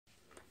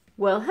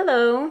Well,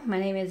 hello, my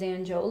name is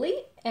Anjoli,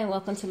 and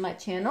welcome to my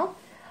channel.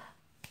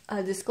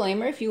 A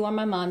disclaimer, if you are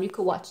my mom, you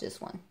could watch this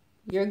one.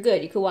 You're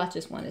good, you could watch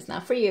this one. It's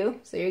not for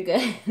you, so you're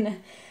good.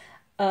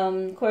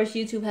 Of course,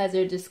 YouTube has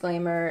their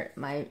disclaimer.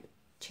 My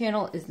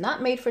channel is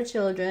not made for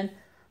children,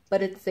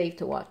 but it's safe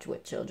to watch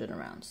with children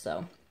around.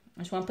 So,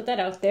 I just want to put that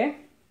out there.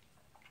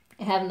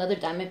 I have another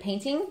diamond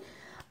painting,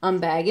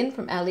 Unbagging,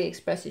 from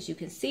Aliexpress, as you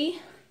can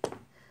see.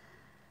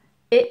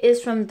 It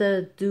is from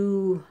the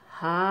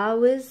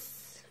DoHawizs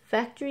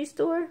factory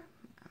store.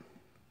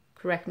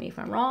 Correct me if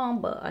I'm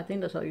wrong, but I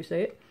think that's how you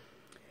say it.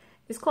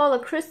 It's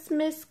called a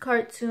Christmas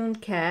cartoon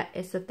cat.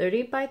 It's a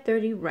 30 by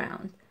 30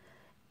 round.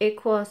 It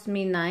cost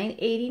me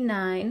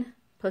 $9.89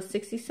 plus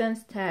 60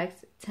 cents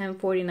tax,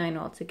 $10.49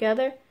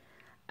 altogether.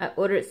 I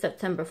ordered it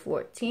September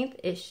 14th.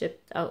 It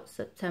shipped out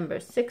September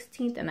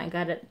 16th, and I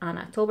got it on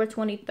October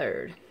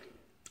 23rd.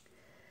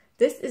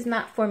 This is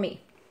not for me.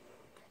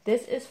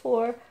 This is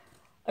for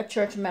a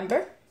church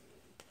member.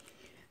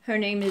 Her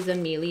name is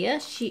Amelia.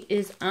 She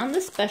is on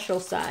the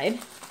special side.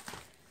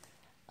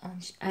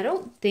 I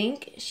don't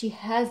think she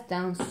has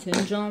Down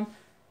syndrome,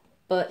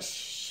 but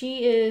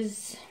she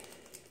is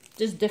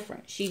just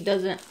different. She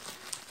doesn't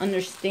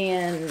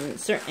understand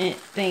certain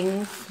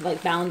things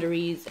like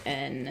boundaries,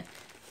 and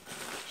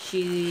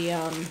she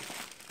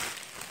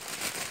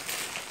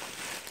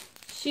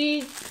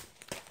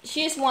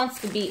just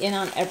wants to be in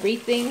on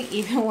everything,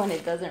 even when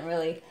it doesn't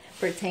really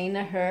pertain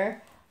to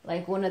her.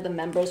 Like, one of the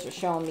members was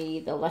showing me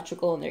the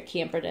electrical in their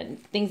camper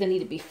and things that need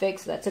to be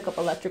fixed that took up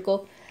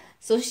electrical.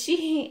 So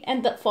she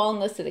ended up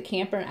following us to the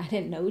camper, and I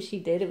didn't know she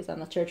did. It was on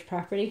the church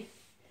property.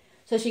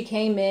 So she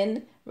came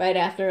in right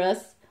after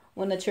us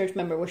when the church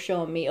member was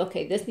showing me,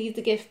 okay, this needs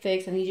to get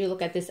fixed. I need you to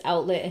look at this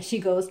outlet. And she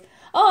goes,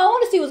 oh, I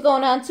want to see what's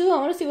going on too. I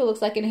want to see what it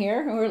looks like in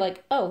here. And we're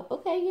like, oh,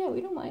 okay, yeah, we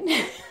don't mind.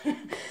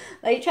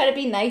 Like, try to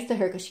be nice to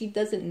her because she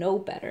doesn't know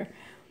better.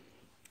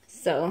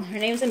 So, her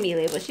name's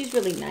Amelia, but she's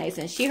really nice.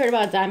 And she heard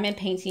about diamond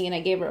painting, and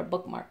I gave her a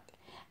bookmark.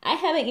 I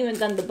haven't even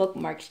done the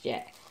bookmarks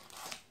yet.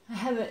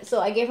 So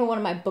I gave her one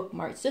of my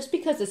bookmarks just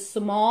because it's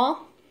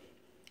small.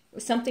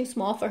 Something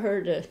small for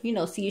her to,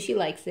 see if she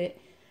likes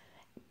it.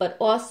 But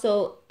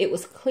also, it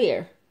was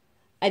clear.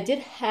 I did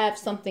have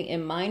something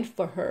in mind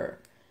for her,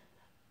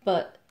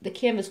 but the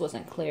canvas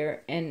wasn't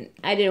clear, and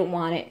I didn't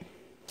want it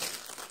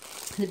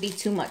to be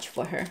too much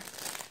for her.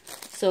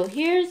 So,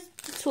 here's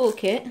the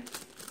toolkit.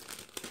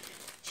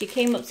 She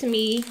came up to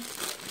me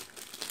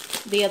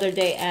the other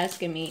day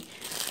asking me,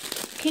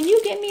 can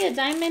you get me a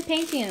diamond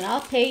painting and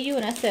I'll pay you?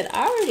 And I said,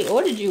 I already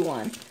ordered you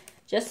one,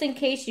 just in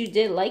case you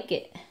did like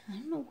it. I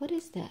don't know, what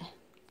is that?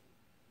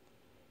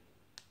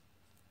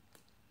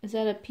 Is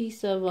that a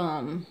piece of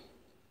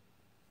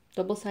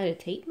double-sided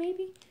tape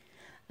maybe?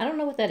 I don't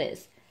know what that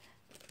is,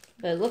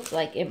 but it looks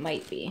like it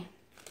might be.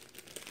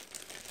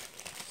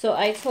 So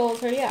I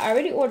told her, yeah, I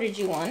already ordered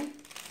you one,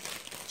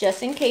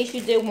 just in case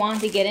you did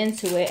want to get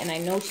into it, and I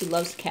know she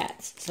loves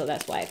cats, so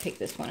that's why I picked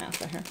this one out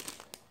for her.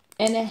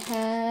 And it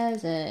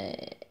has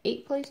a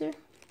 8-placer.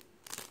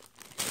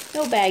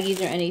 No baggies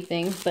or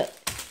anything, but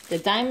the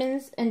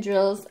diamonds and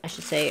drills, I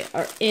should say,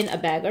 are in a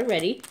bag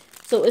already.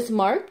 So it's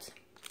marked.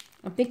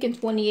 I'm thinking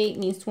 28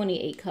 means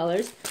 28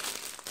 colors.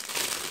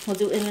 We'll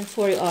do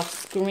inventory off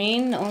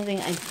screen. The only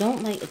thing I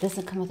don't like, it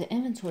doesn't come with an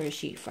inventory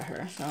sheet for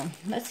her. So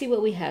let's see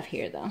what we have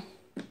here, though.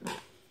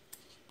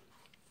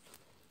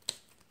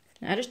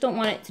 I just don't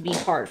want it to be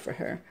hard for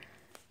her.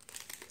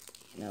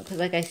 Because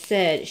like I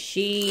said,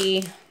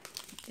 she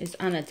is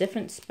on a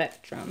different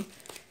spectrum.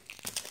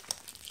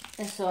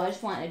 And so I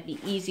just want it to be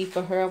easy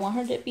for her. I want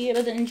her to be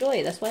able to enjoy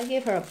it. That's why I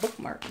gave her a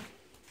bookmark.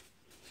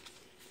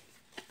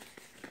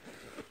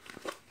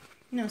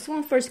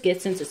 Someone first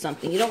gets into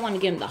something, you don't want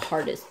to give them the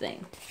hardest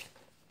thing.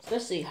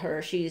 Especially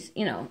her. She's,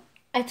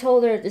 I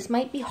told her this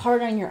might be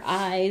hard on your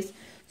eyes.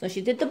 So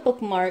she did the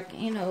bookmark.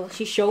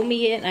 She showed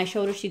me it, and I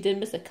showed her she did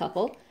miss a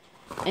couple.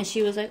 And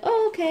she was like,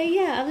 oh, okay,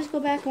 yeah, I'll just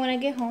go back when I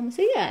get home.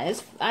 So, yeah,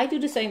 I do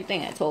the same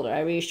thing. I told her. I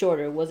reassured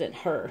her it wasn't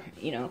her.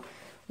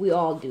 We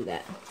all do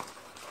that.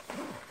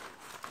 I'm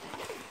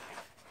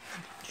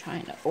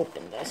trying to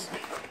open this.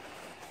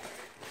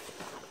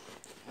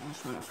 I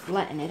just want to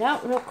flatten it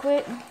out real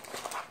quick.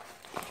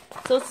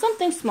 So, it's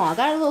something small. I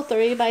got a little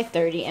 30 by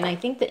 30, and I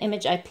think the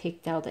image I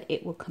picked out, that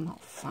it will come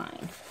out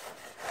fine.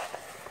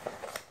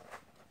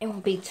 It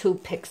won't be too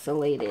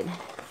pixelated.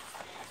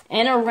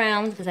 And a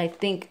round, because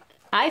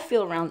I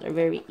feel rounds are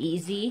very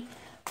easy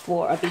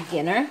for a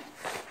beginner.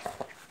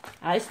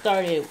 My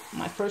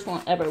first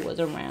one ever was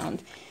a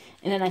round.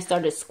 And then I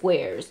started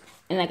squares.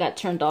 And I got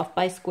turned off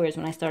by squares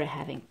when I started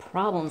having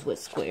problems with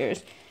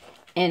squares.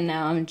 And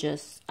now I'm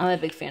a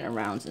big fan of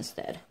rounds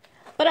instead.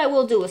 But I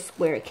will do a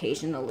square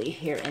occasionally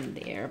here and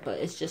there. But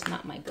it's just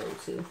not my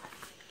go-to.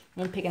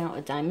 I'm picking out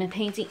a diamond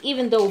painting,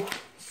 even though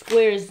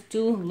squares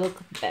do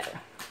look better.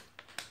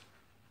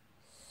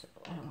 So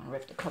I don't want to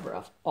rip the cover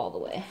off all the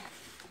way.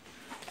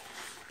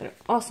 But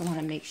I also want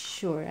to make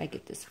sure I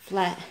get this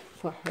flat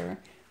for her.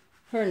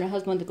 Her and her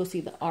husband to go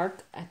see the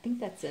Ark. I think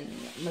that's in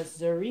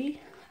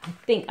Missouri.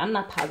 I'm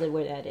not positive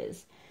where that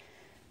is.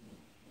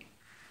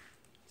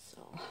 So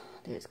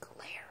there's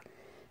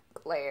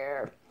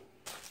glare.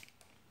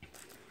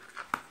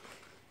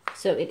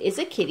 So it is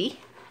a kitty.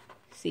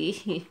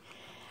 See,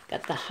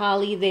 got the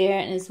holly there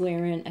and is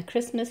wearing a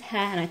Christmas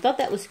hat. And I thought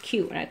that was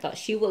cute. And I thought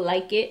she would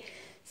like it,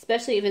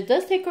 especially if it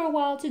does take her a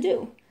while to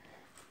do.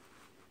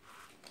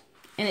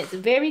 And it's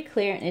very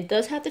clear. And it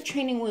does have the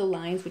training wheel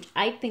lines, which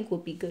I think will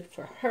be good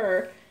for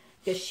her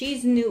because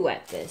she's new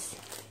at this.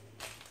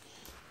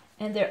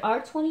 And there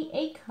are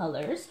 28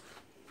 colors.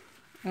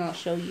 And I'll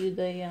show you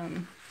the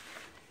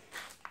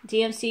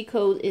DMC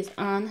code is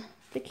on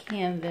the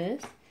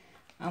canvas.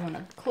 I'm going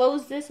to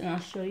close this and I'll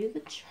show you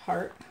the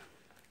chart.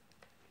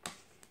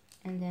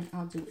 And then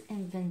I'll do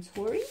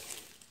inventory.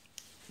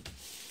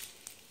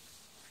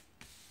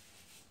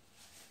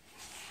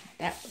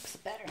 That looks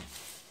better.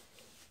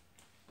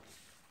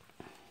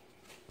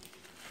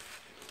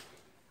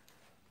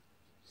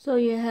 So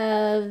you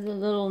have the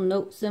little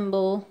note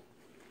symbol.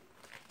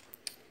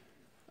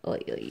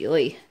 Oy, oy,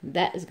 oy.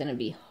 That is going to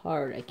be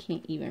hard. I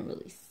can't even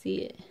really see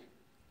it.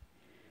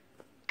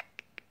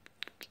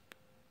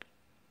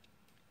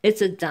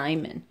 It's a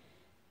diamond.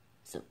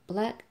 It's a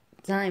black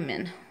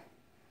diamond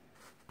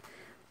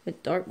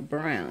with dark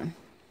brown.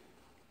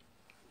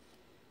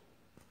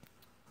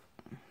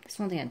 That's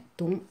one thing I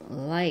don't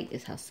like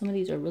is how some of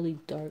these are really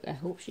dark. I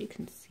hope she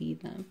can see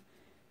them.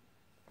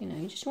 You know,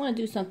 you just want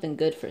to do something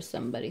good for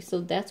somebody.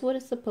 So that's what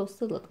it's supposed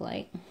to look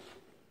like.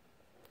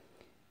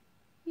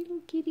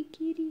 Little kitty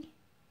kitty.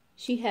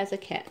 She has a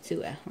cat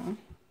too at home.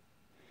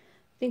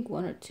 I think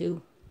 1 or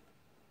 2.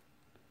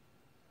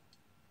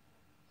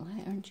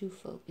 Why aren't you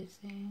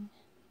focusing?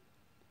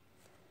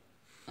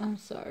 I'm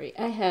sorry.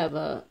 I have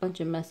a bunch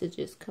of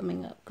messages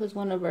coming up because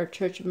one of our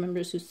church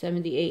members who's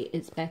 78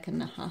 is back in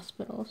the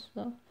hospital.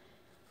 So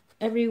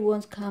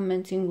everyone's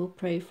commenting. We'll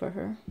pray for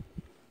her.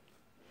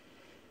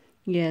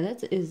 Yeah,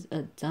 that is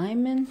a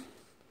diamond.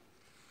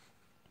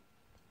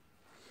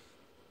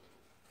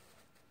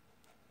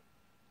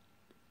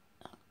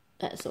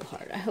 That's so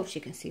hard. I hope she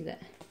can see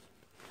that.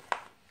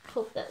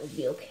 Hope that would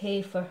be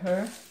okay for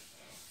her.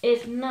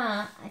 If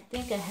not, I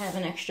think I have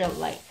an extra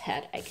light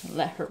pad I can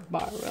let her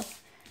borrow.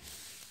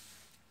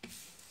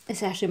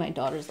 It's actually my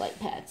daughter's light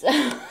pad. So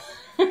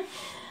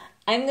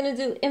I'm going to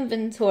do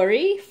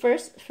inventory.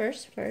 First,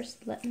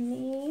 let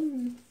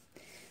me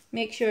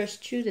make sure it's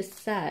true to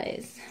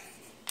size.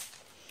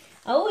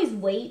 I always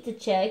wait to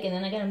check and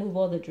then I got to move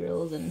all the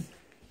drills and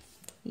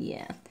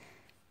yeah.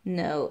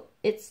 No,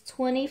 it's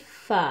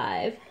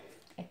 25.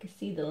 I can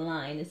see the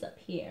line is up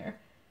here.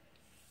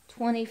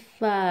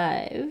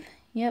 25.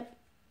 Yep.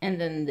 And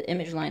then the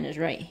image line is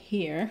right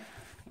here.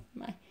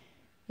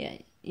 Yeah,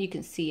 you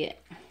can see it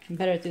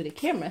better through the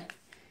camera.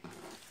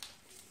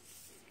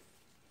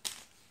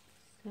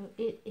 So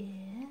it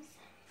is.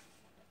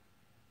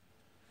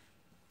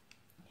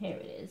 Here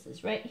it is.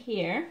 It's right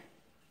here.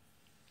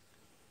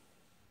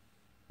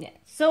 Yeah.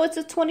 So it's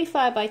a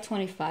 25 by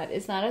 25.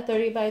 It's not a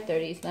 30 by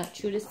 30. It's not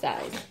true to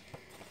size.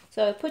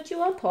 So I put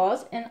you on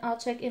pause and I'll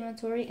check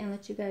inventory and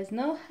let you guys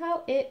know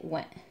how it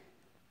went.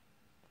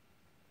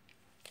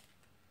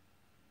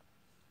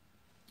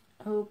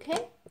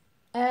 Okay,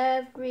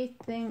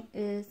 everything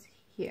is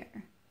here.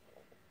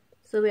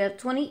 So we have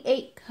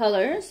 28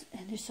 colors,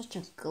 and there's such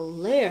a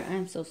glare.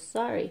 I'm so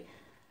sorry.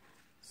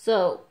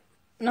 So,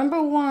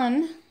 number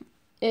 1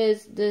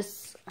 is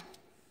this.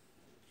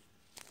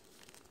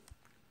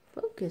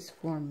 Focus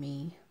for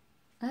me.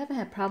 I haven't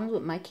had problems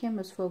with my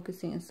cameras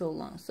focusing in so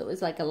long. So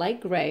it's like a light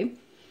gray.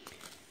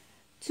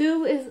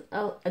 2 is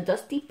a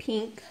dusty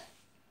pink.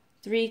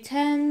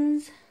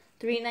 310s.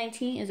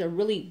 319 is a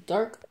really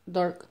dark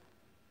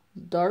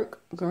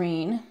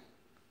green.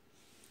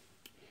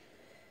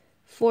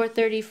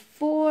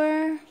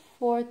 434,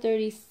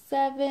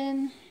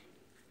 437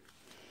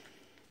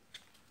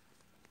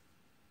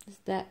 is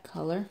that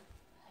color.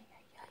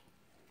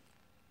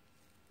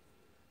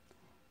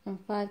 And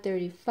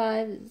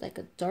 535 is like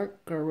a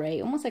dark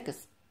gray, almost like a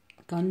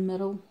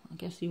gunmetal, I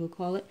guess you would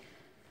call it.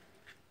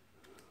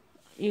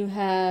 You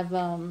have,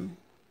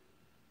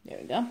 there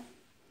we go.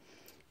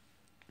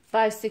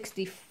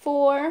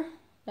 564,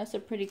 that's a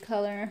pretty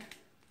color.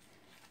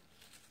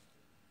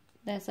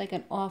 That's like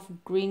an off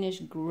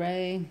greenish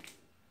gray.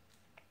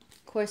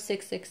 Of course,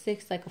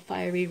 666, like a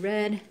fiery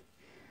red.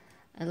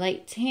 A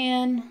light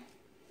tan.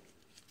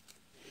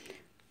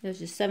 There's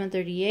just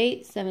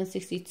 738,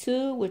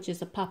 762, which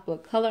is a popular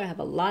color. I have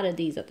a lot of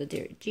these at the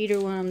Derek Jeter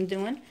one I'm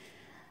doing.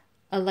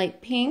 A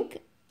light pink.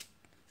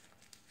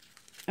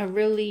 A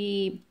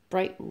really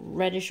bright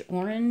reddish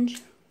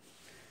orange,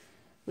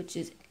 which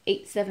is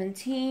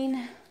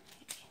 817.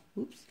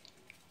 Oops.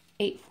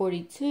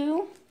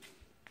 842.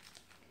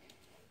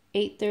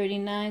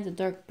 839 is a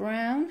dark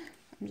brown.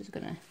 I'm just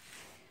going to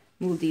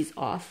move these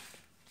off.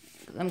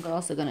 I'm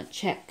also going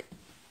to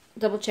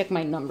double check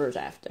my numbers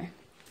after.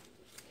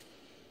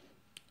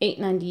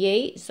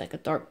 898 is like a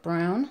dark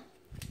brown.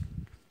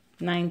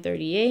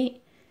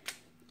 938.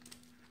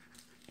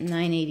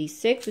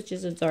 986, which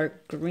is a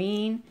dark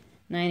green.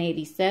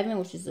 987,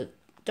 which is a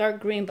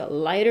dark green but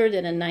lighter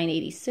than a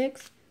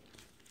 986.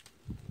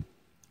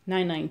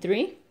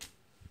 993.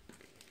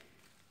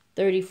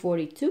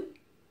 3042,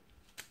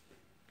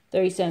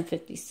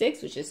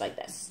 3756, which is like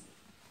this.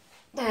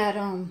 That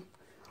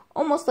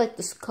almost like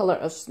this color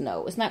of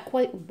snow. It's not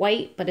quite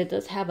white, but it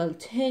does have a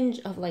tinge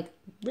of like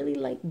really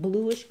like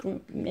bluish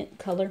mint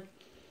color.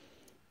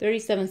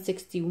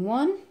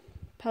 3761,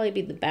 probably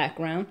be the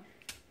background.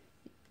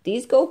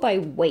 These go by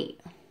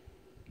weight.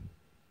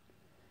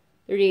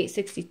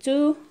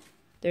 3862,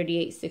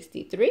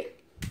 3863,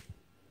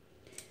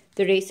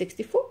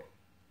 3864,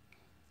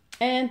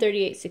 and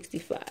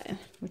 3865,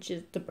 which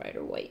is the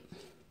brighter white,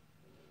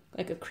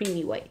 like a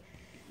creamy white.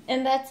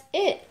 And that's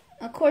it.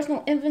 Of course,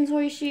 no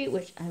inventory sheet,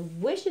 which I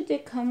wish it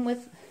did come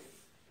with.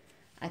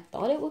 I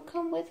thought it would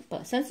come with,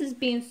 but since it's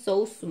being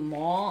so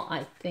small,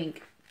 I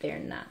think they're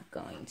not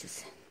going to.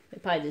 They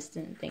probably just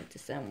didn't think to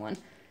send one.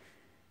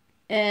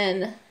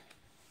 And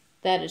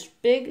that is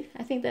big.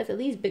 I think that's at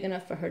least big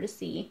enough for her to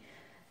see.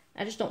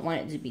 I just don't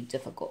want it to be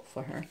difficult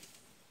for her.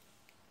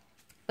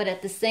 But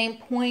at the same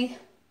point,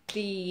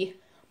 the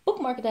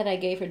bookmark that I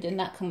gave her did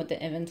not come with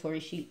the inventory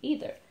sheet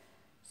either.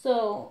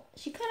 So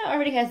she kind of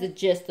already has the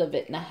gist of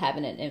it not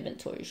having an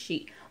inventory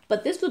sheet.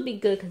 But this would be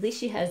good because at least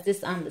she has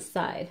this on the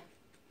side.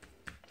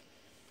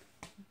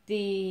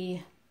 The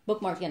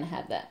bookmark's going to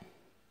have that.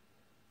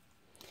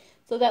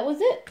 So that was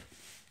it.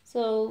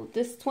 So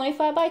this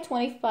 25 by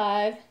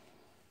 25,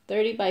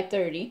 30 by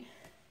 30.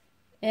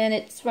 And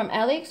it's from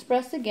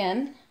Aliexpress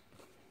again.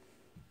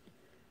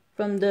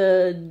 From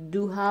the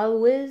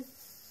DoHawizs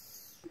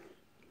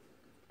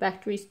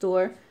factory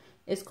store.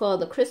 It's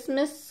called the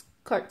Christmas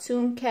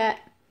Cartoon Cat.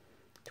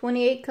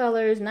 28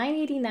 colors,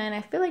 $9.89.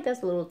 I feel like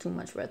that's a little too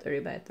much for a 30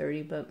 by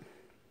 30, but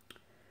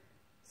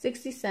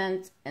 60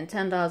 cents and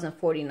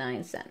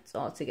 $10.49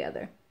 all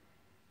together.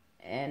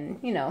 And,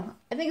 you know,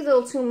 I think it's a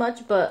little too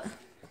much, but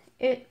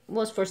it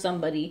was for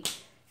somebody.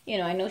 You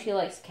know, I know she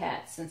likes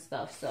cats and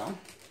stuff, so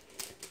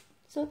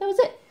that was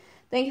it.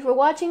 Thank you for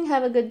watching.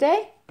 Have a good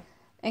day.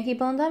 And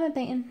keep on diamond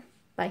painting.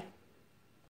 Bye.